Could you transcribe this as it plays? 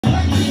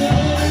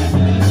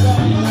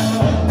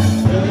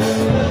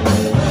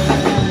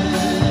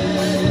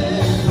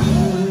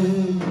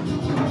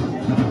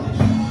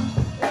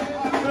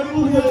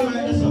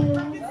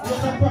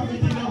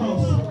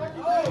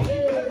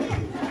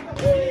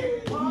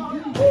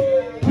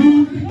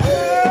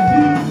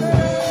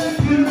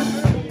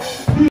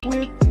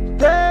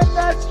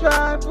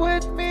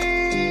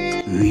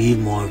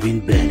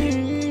Queen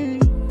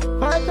Bennett.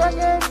 Fight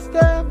against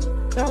them,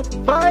 not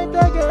fight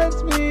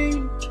against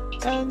me,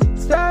 and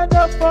stand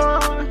up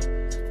for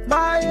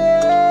my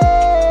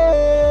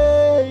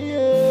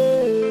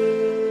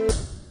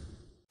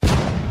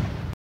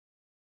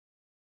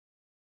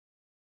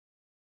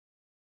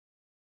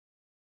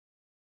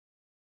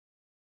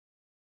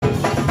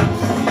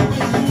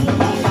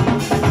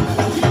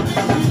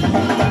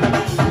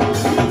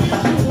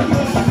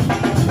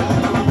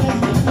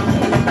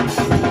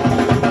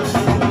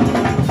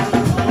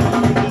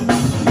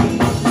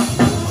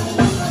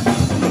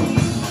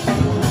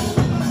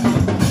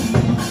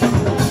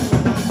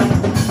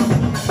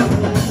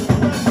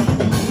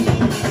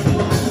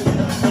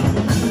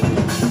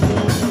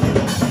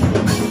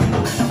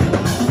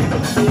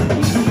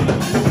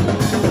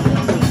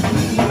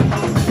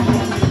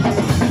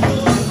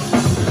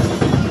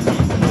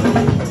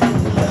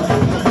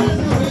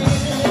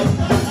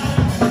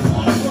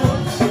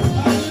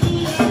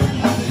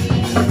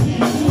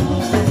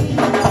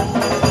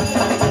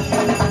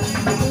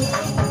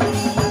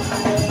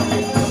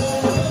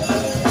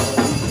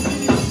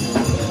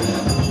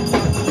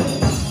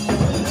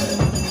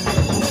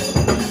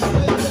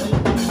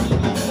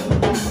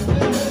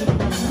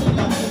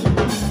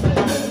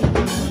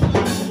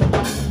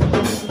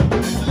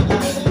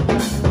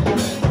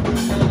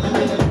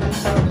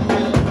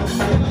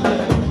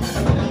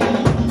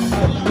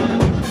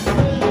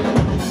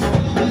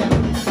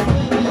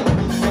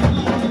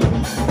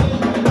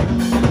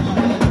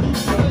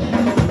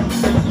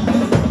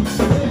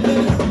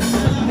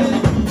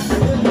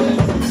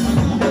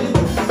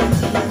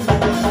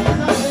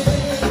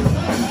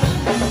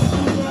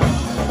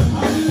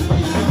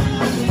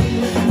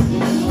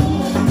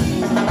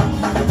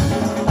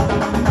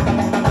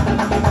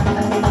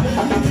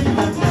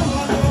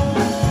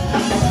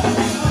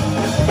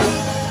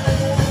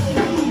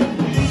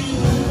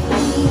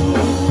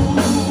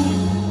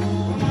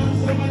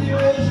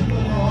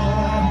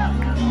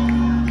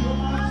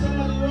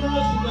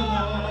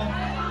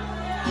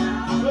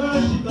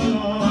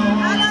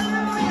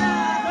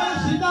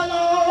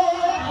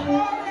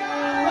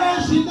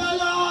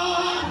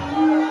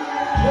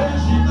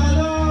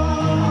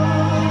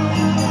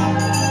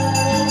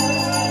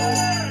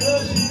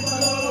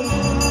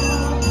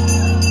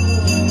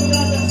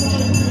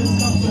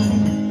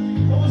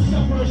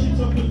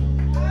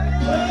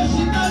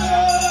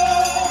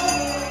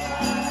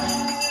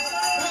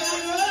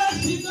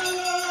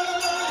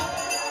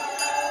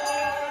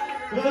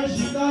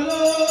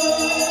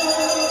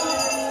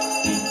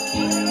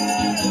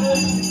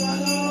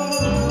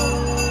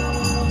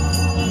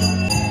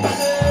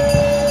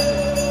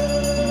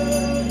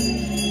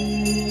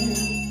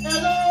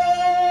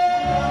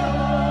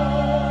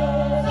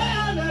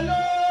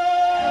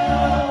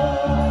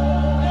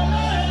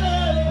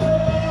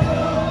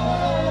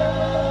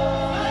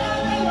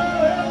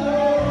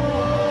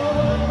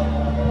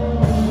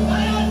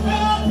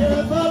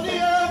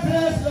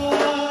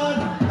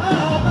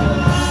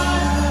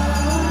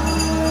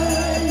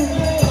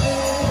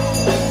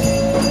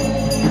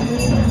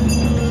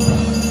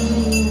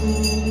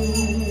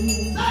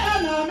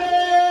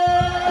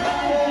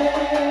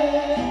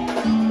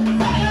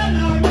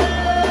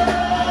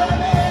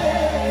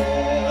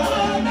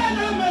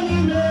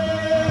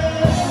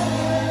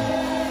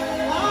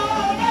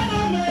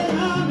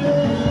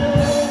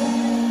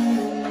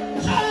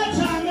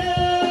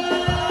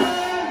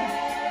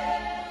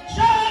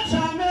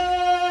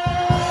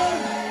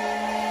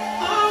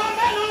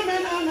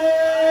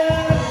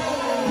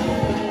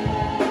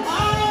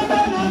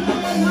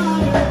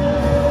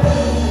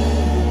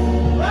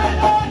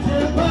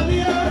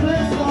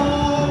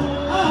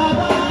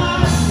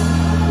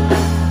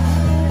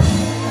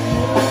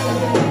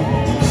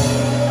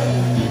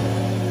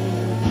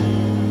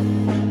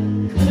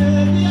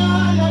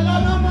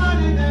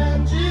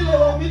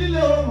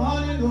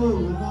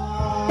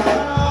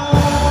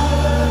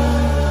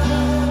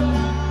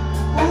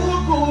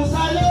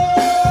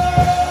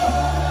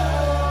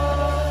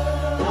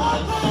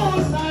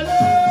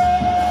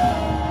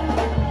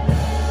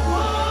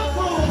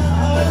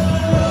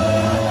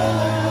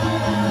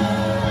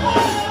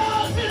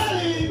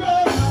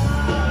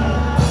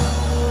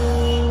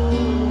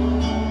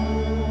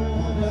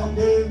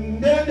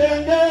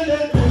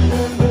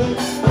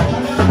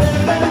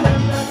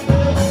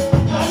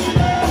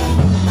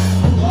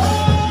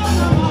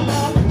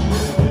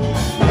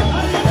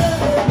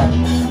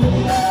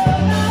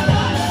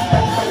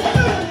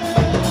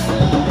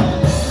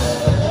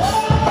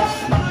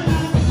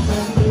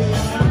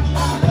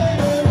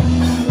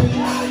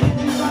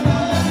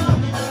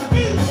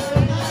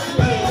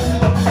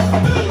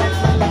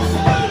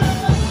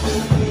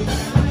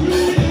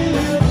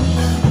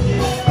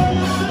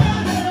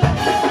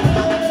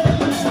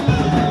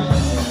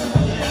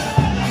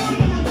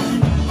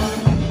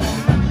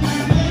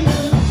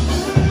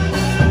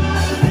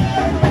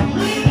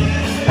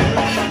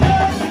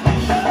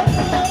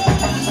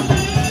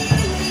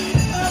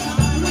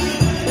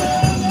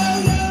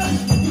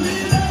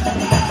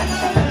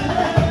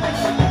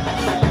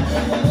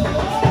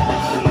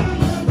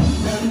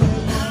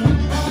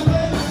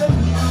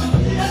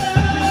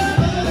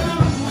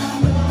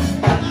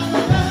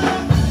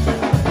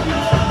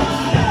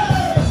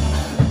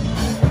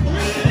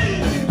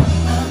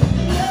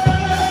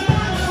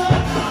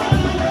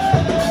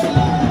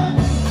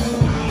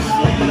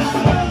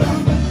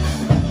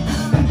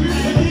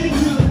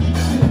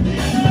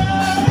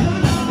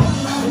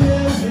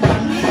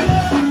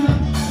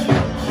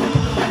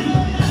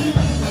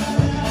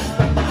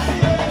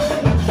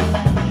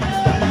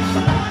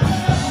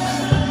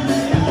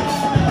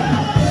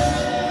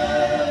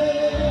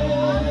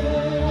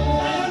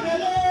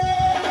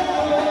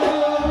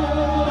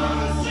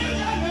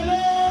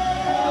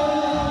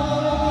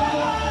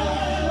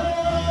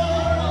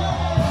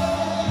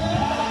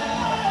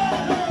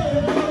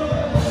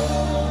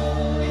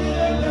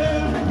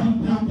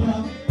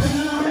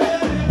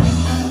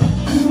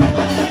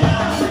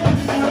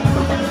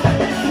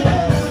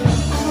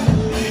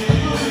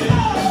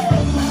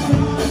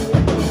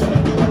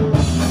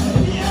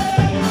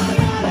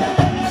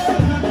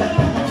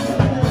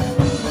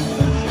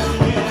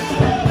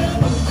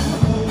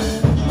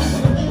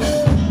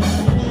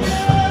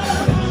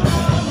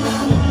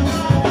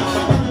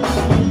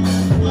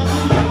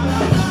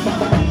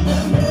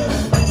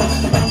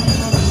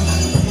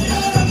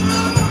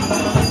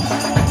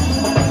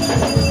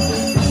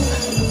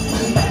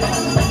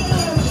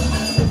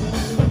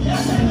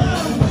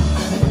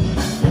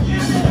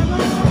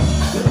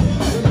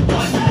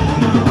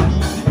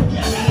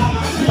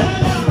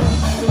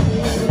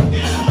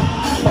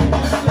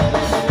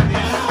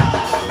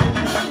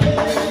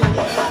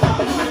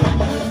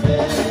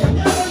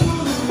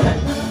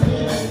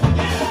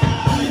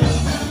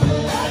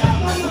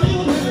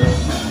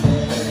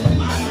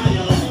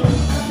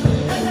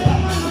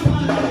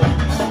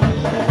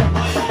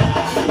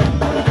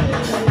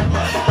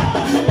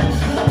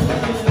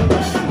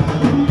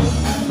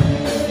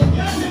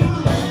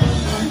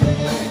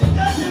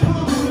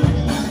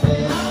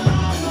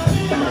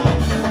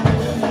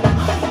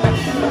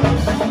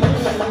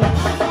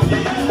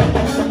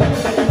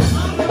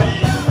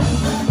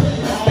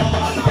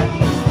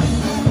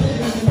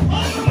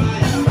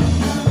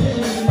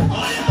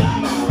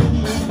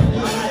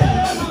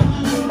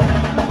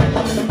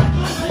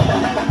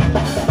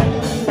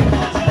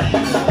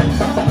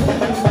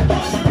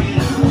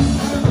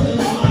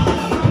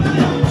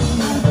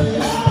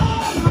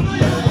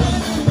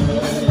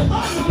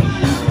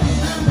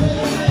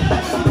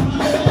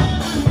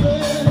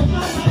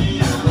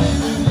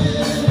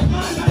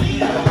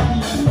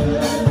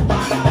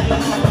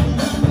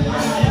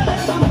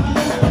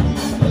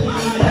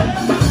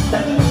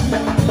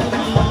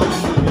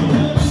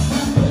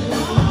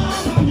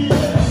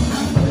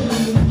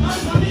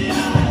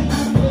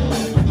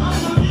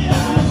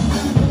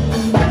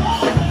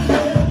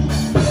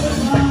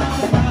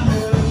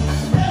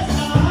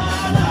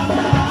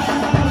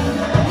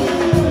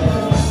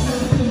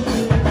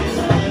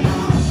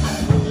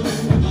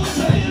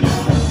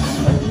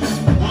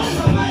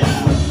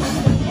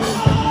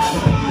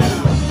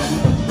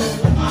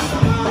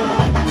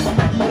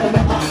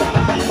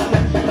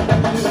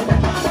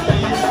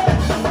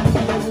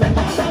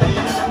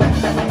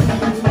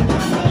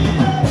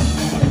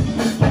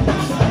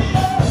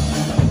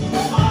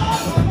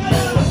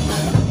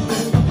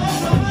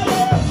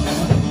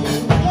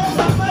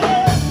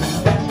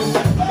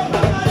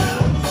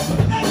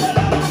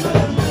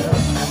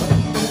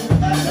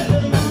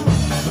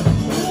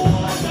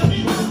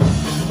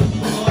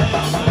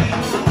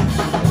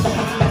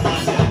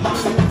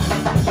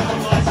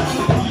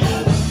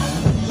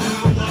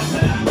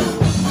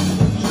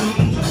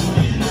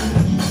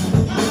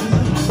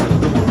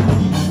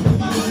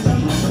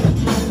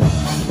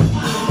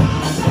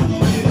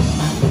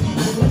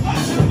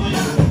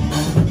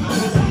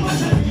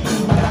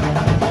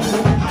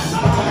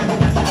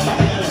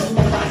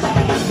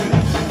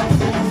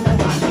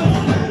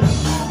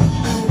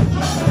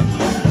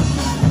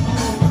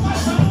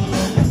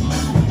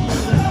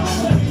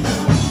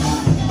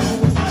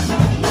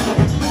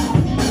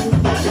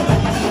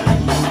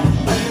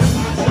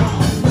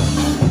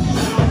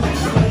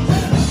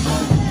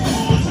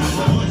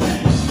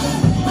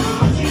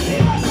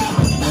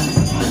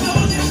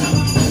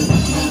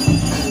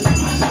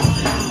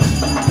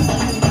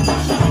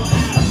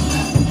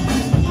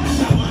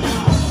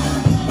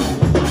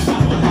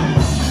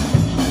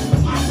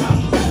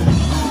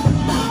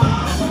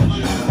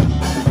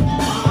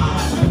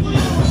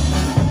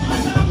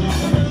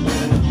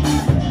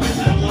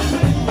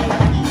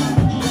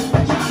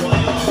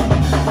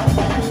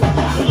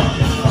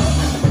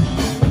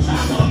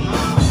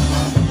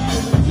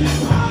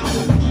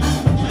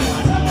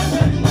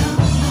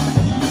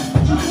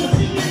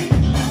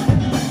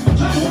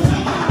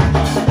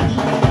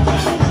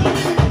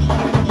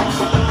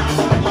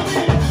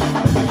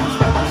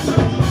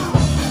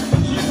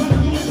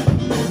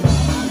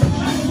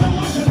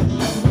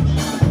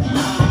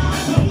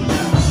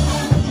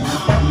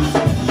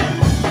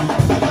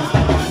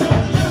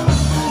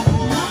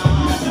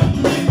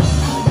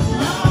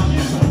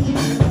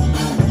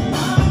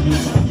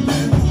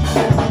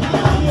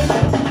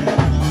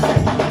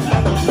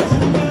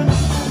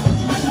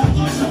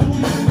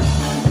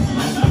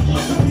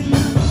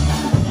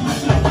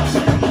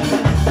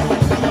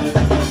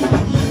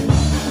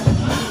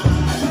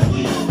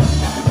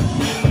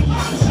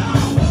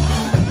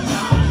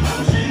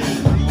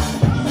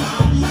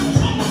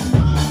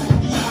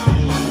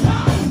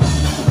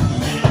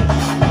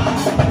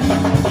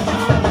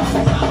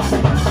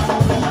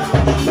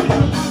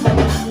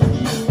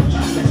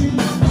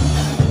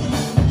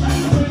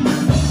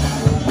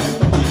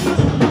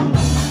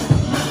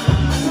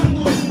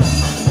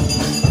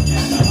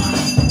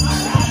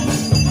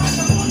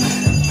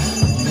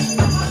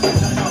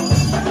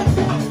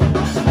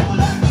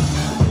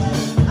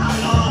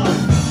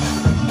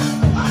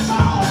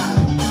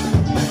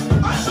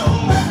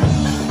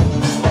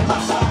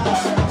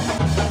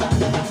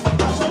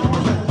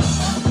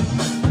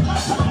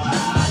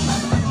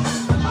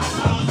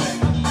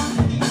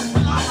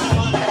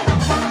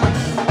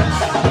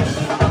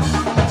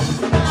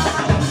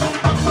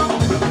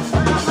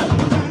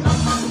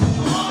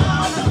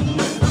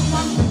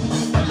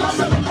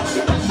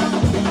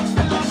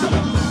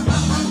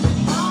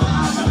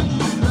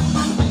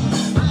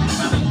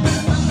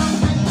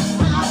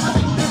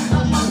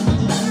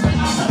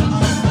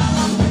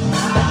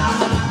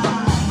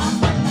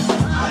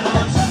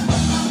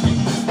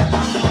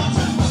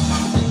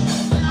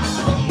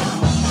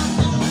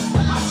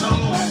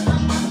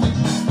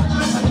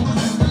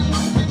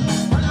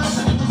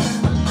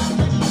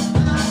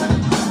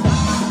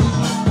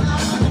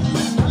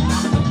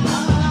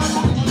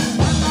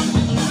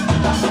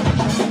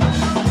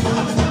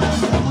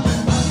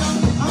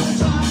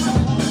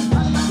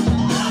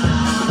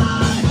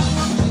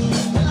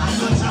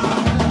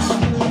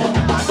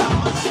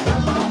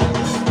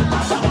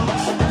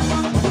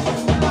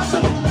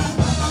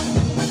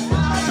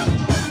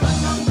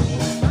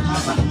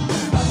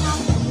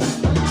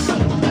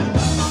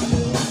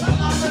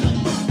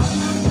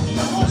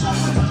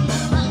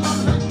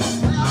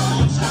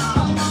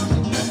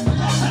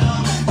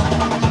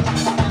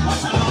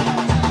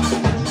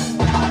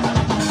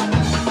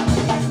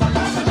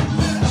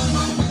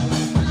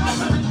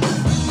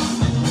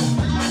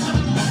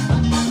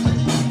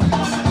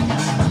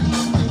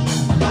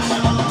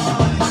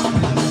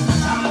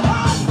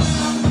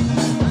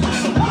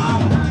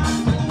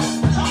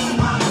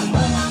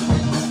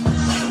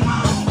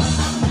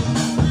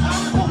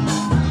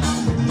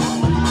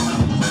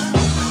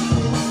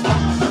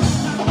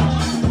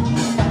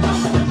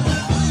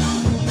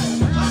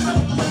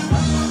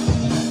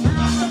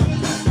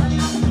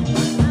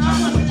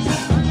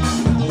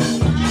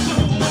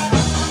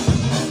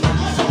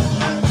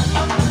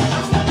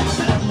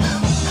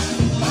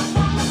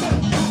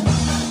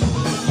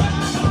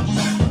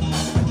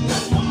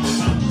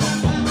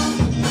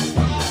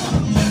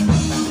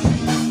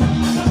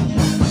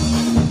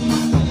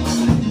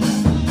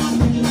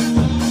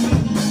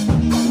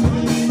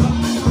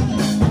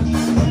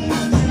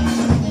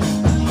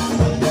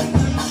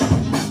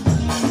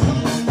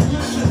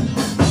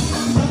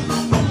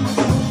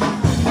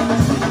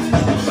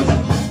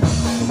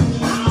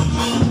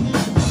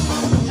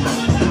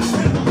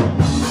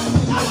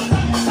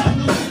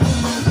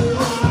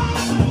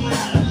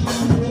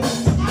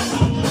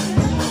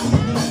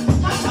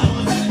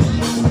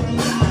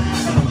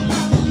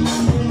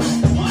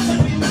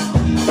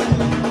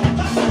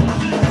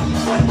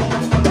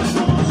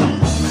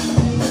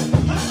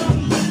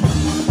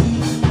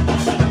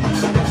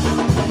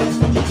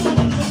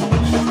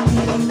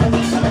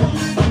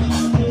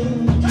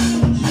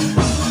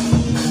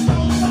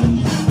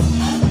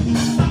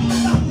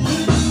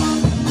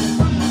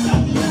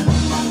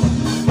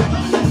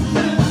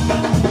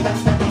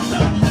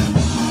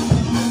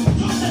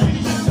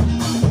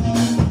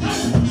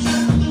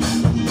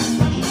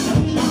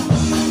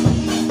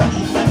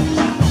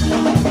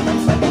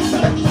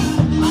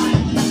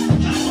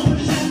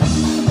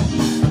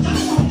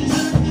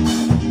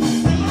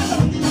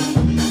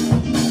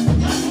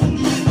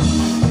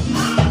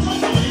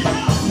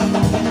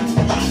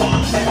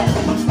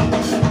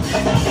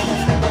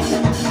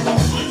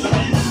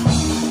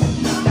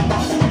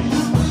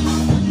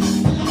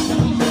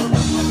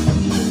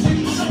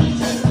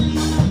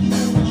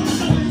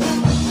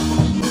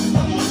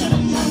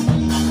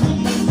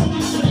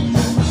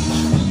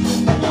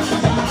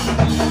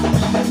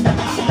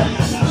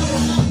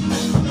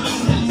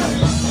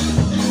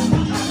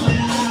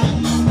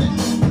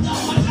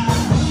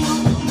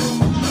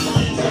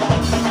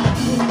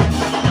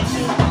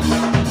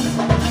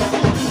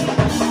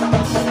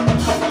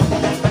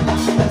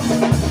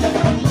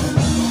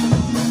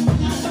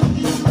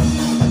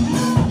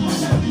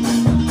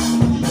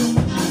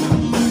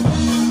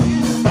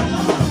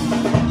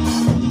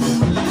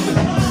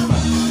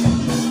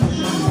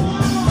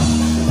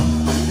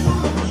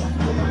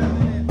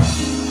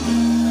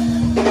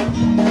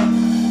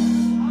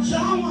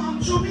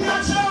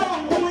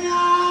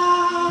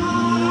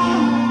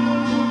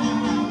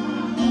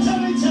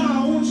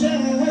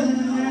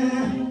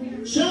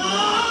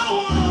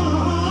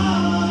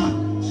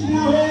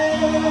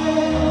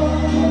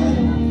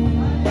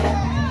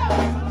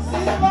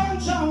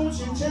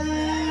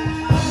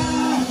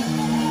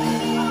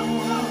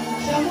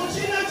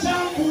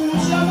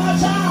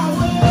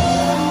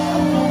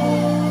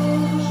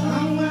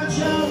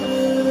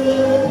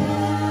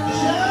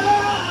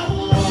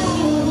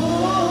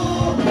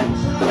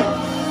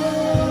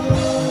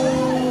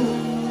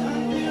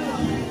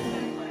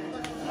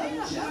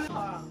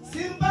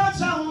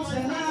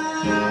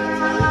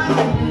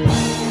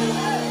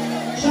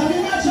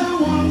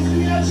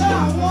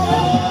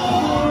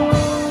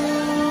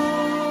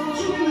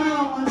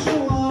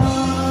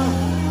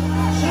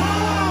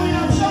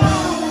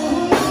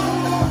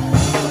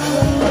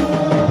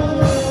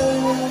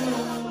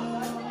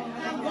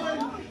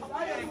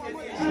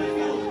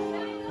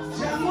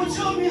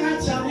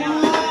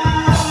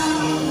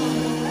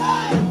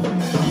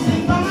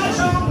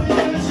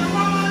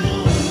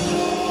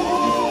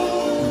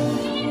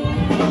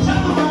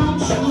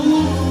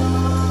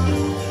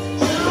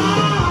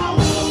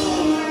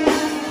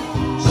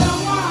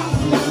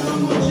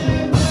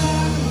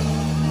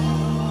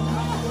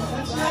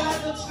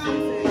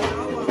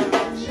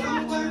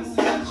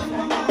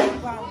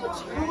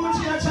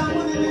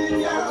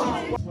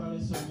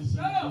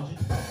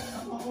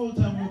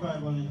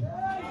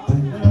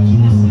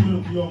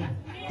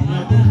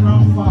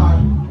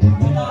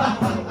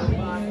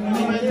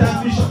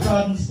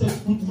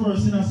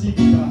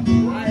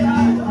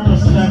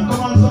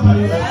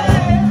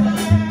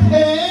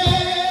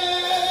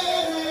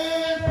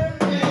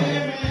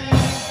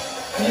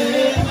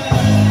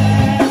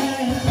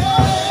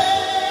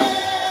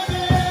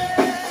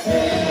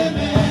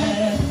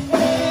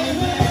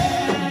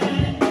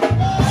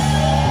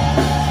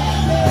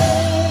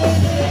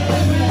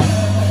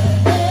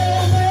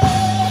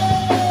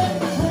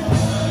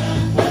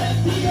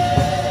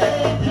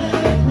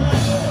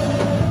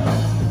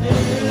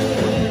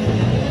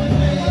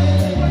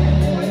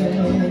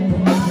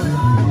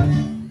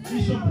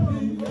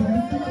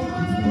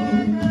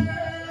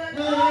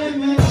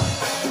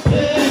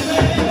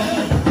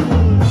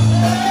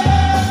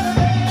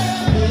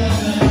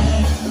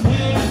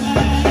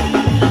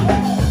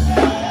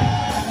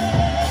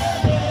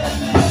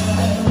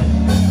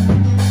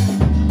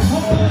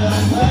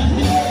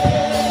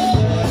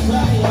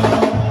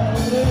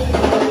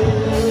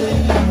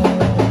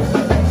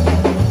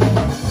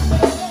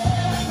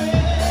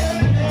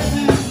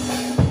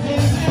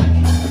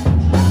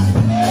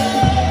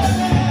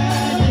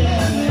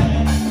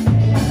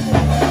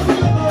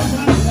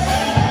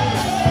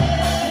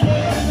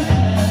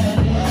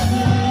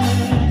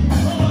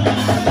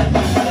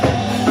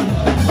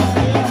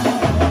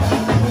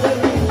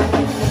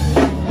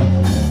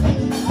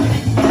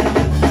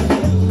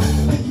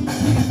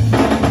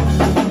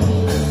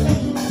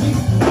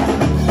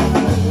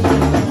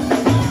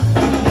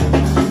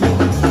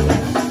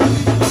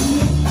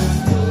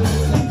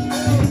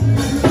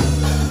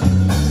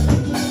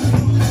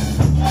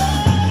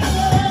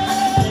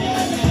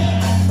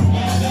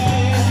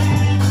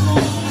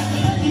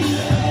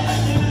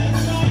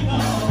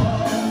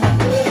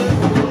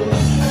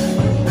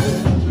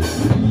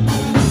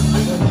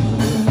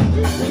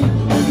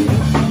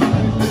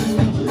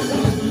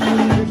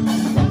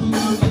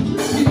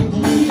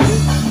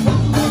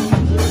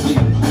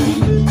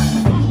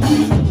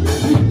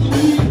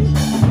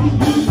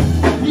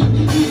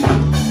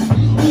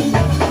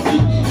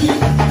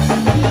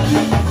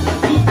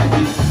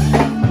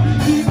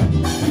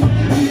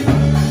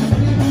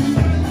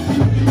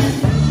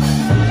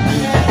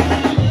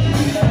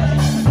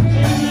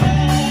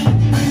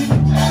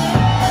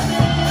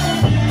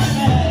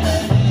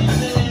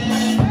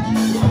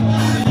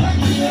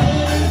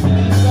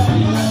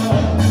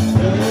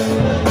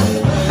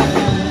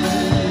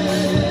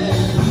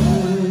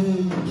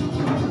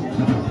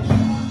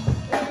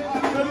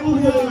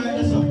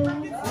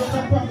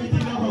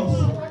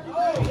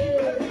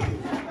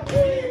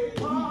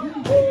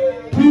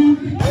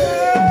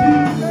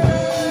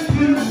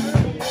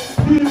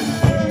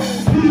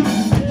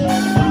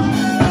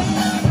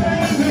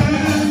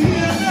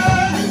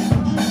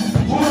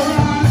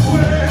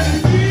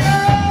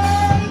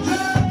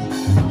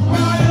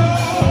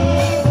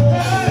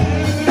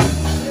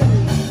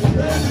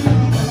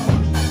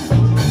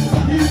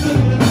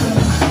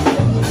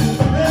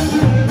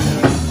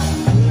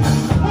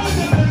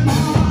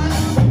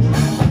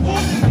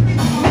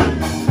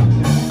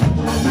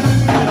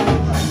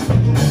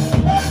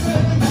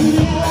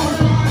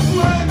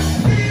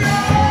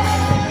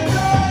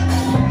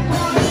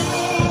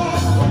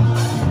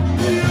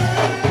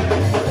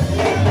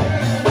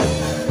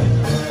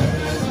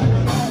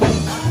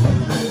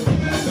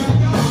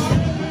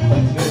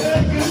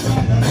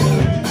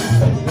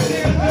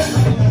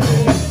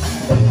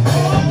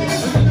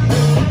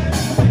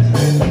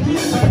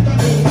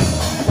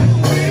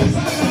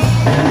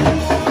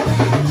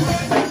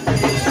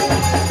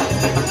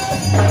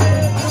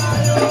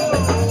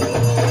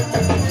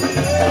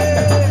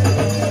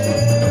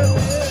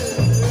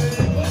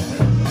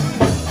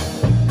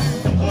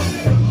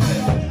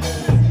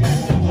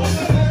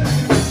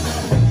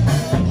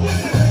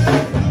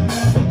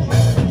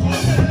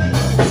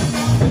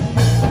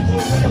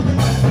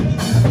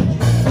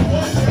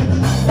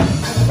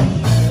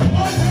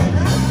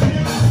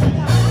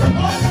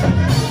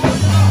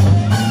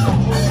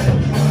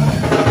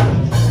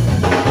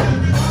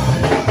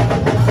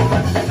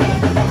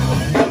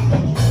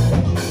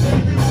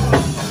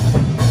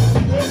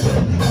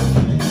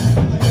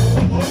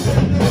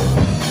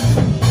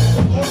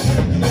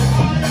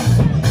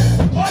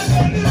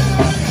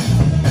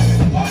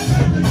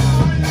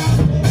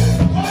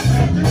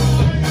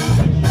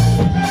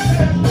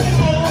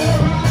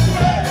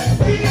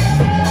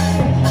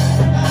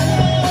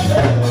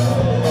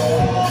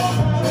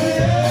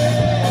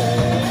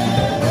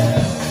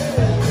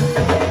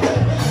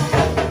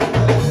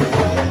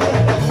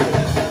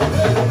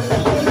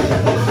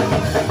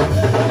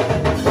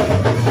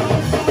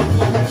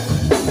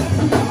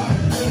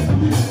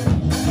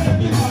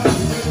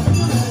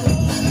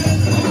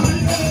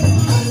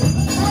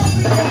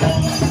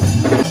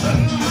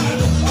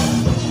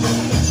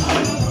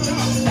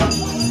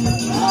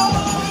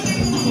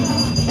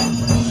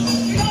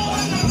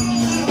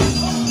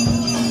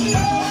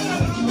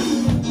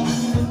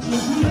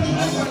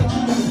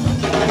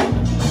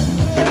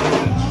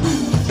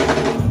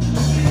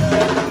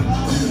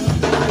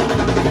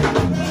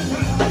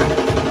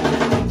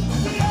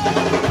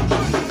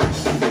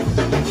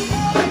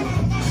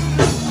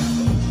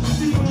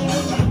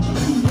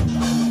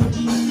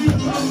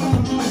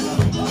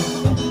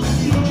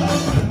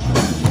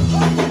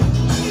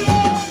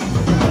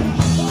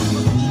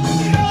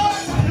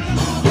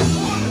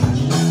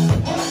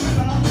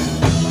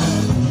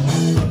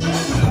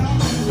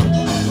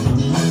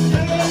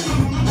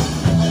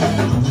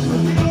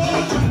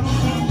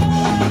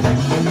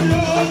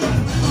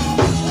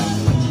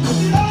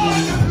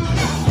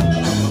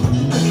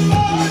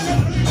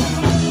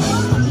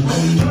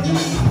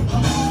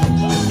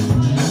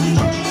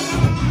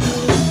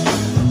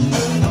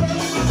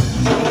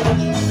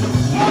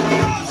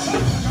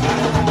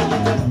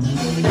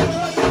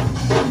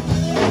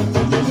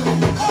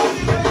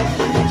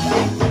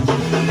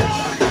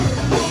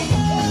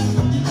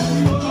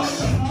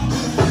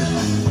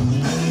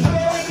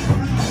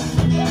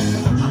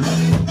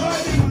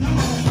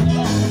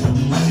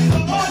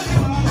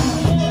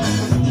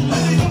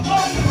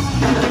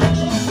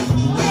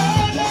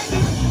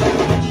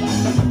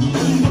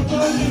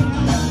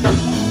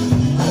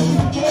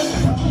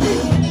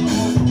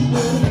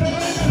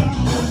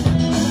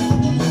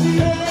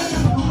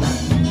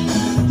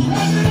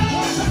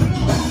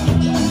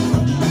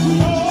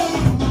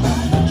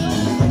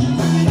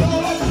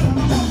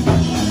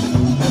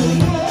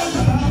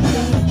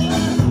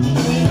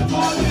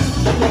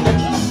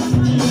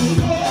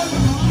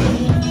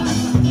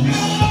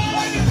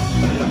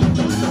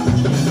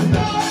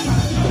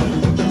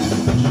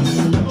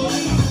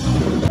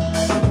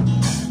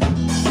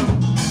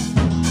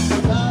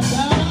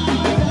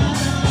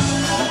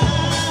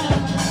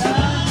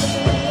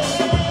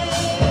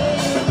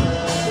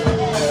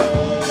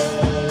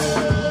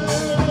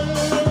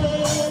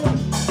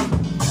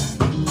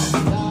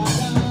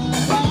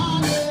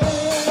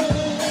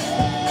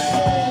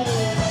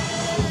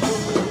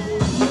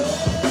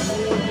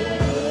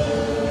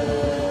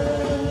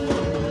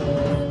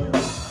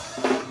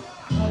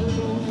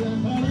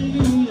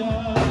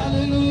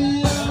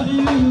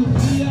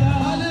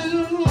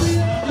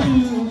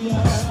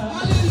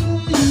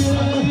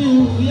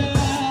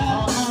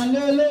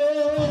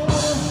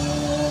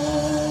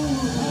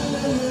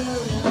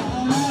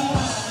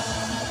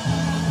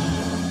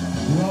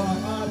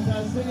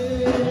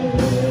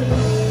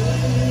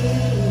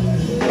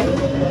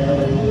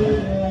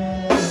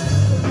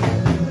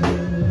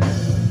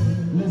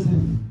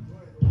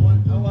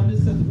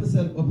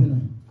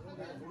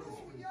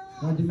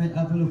But you might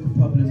have a little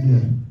problem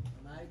there.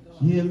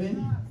 You hear me?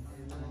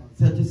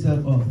 Set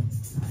yourself up.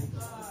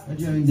 But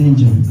you're in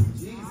danger.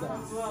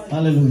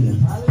 Hallelujah.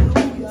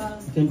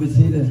 Can we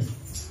see that?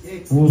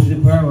 Hold the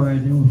power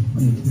and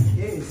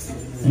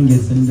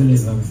get some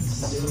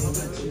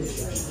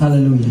deliverance.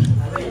 Hallelujah.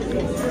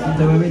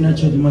 After we're in a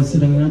church, you must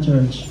sit down in a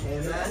church.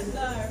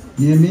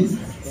 You hear me?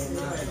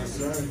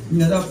 You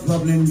know that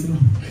problem too.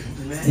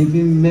 If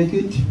you make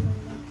it,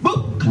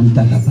 boom!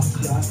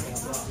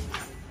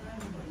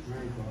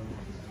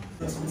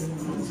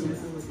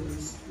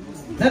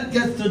 Let's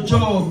get to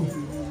Job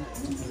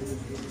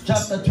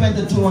chapter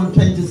 22 and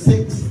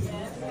 26.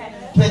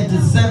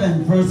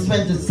 27, verse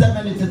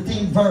 27 is the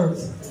theme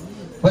verse.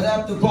 But I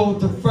have to go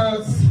to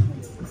verse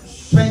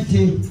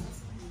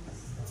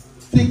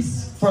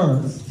 26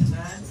 first.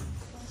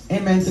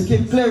 Amen. To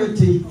keep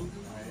clarity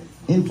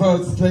in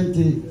verse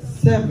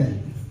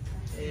 27.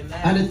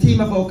 Amen. And the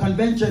theme of our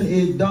convention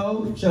is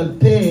thou shalt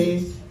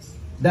pay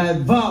thy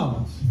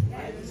vows.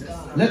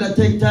 Let us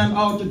take time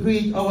out to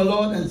greet our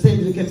Lord and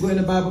Savior. You can go in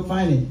the Bible,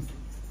 find it.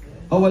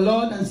 Our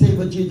Lord and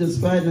Savior Jesus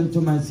Christ, and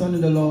to my son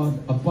in the Lord,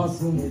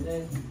 Apostle,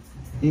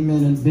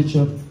 amen, and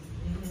Bishop,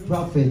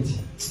 Prophet,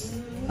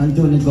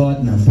 Anthony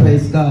Gordon.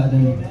 Praise God.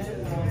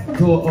 And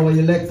to our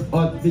elect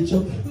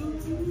Archbishop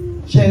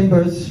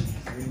Chambers,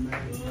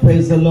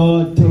 praise the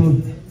Lord.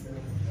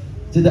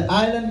 To the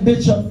island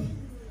bishop,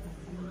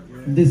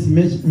 this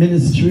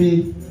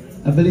ministry,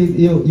 I believe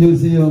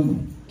use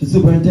the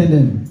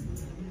superintendent.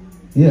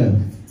 Yeah,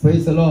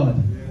 praise the Lord.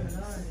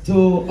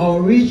 To our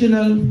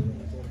regional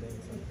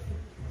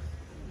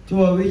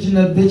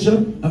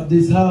bishop of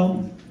this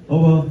house,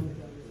 our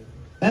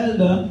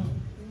elder,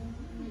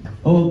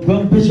 our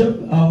grand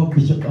bishop, our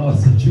bishop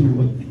also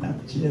too. I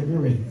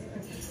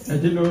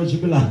didn't know where she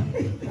belonged.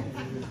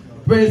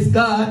 Praise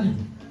God.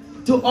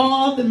 To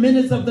all the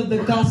ministers of the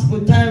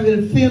gospel, time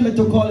will fail me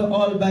to call you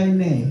all by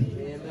name.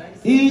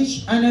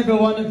 Each and every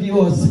one of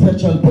you are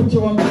special. Put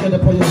your arms together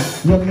for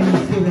your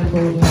ministry and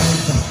for the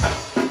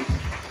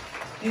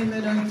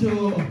amen. And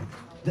to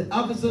the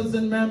officers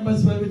and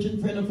members for which in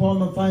friend of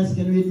form of fines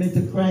can read me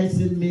to Christ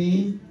in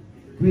me,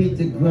 greet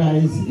the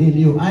Christ in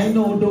you. I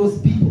know those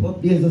people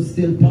up there are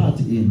still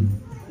partying.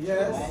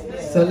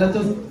 Yes. So let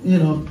us,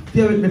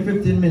 stay with me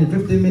 15 minutes.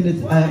 15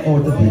 minutes I am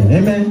out of here.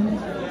 Amen.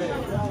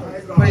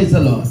 Praise the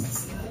Lord.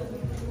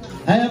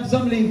 I have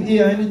some leave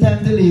here.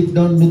 Anytime they leave,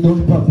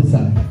 don't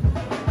prophesy.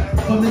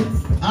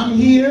 I'm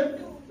here,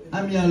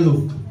 I'm here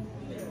look.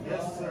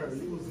 Yes, sir.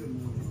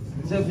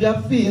 So if you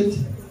have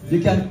faith, you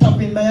can tap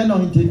in my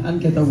anointing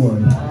and get a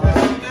word.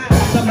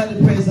 Somebody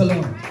praise the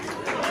Lord.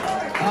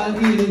 All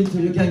healing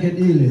too, you can get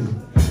healing.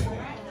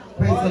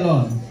 Praise the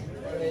Lord.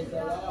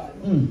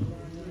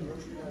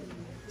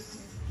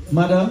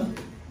 Mother,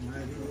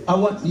 I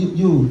want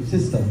you,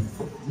 sister,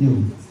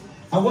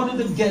 I want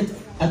you to get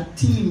a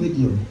team with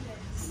you.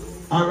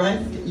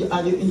 Alright?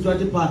 You into a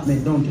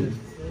department, don't you?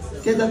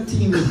 Get a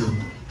team with you.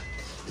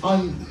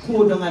 On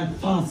coding and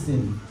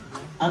fasting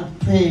and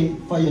pray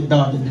for your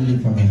daughter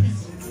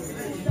deliverance.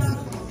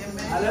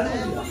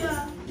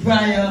 Hallelujah.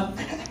 Prayer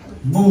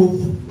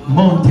move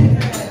mountain.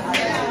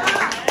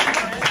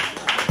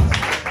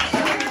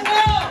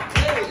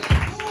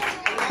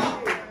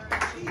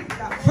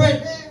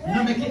 Fred,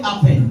 no make it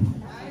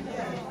happen.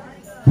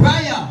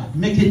 Prayer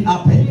make it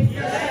happen.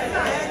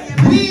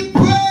 We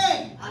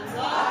pray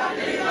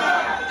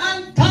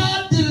and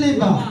God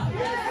deliver.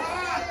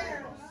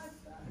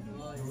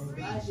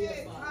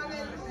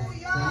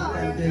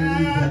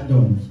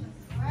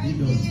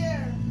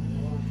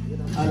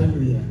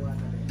 Hallelujah.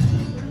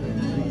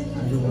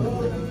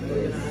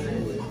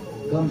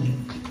 Come,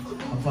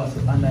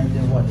 Apostle, and I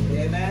did what?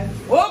 Amen.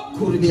 Oh,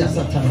 could be a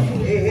Satan.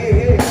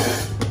 Hey.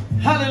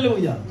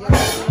 Hallelujah.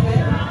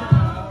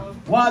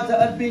 Water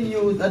had been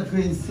used as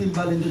great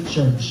symbol in the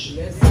church.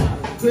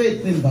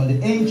 Great symbol.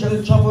 The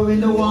angel travel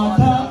in the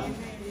water,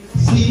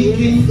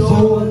 seeking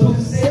soul to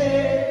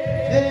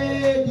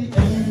save. The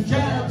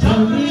angel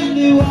travel in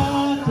the water.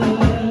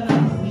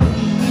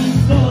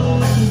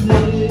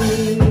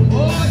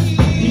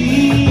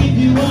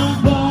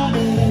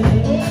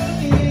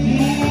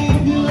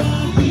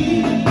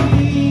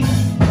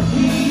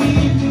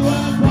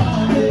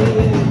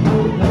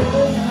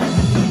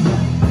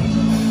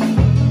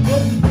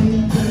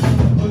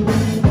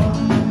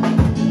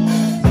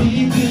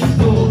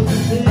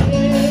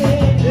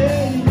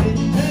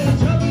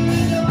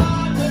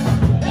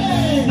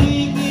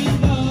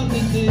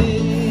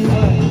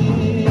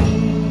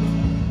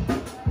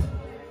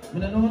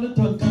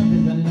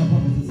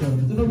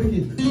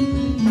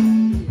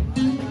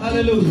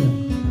 Hallelujah.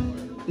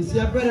 You see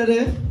your brother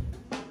there?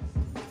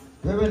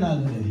 Reverend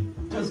there.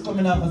 Just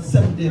coming up a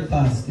 7-day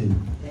fasting.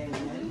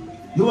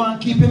 You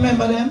want to keep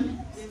remember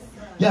them?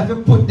 You have to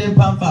put them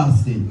on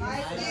fasting.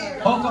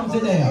 How comes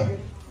it there?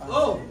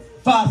 Oh,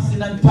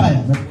 fasting and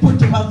prayer. Put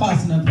them on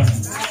fasting and prayer.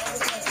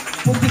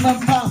 Put them on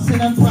fasting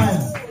and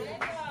prayer.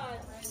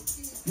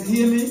 You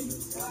hear me?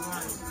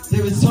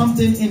 There is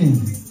something in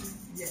him.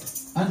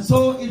 And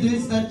so it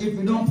is that if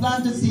we don't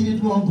plant the seed,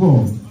 it won't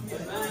grow.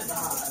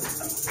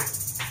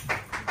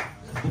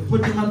 We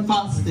put him on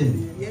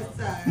fasting. Yes,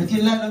 sir. Make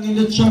him lie down in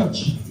the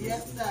church.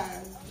 Yes,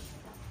 sir.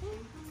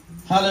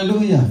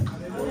 Hallelujah.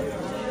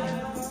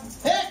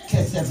 Hey,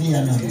 7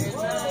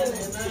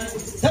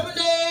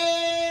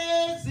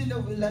 days in the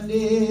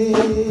wilderness.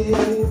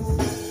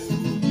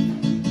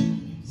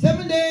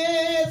 7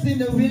 days in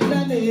the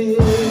wilderness.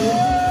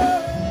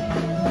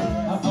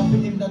 I'll put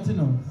him that, you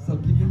know. So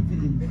give him for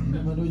him. You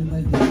never know, you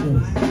might get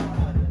yours.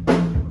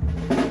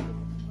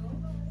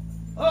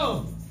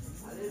 Oh,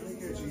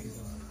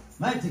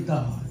 mighty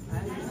God.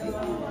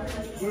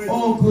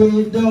 Oh,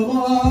 great the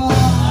war.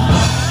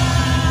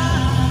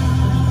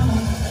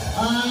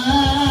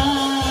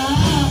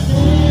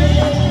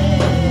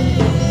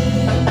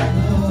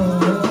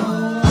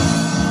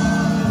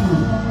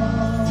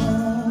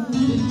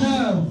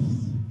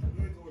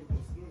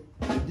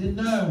 The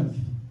nerve.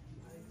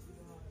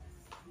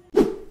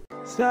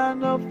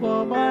 Stand up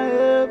for my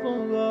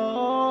heaven, Lord.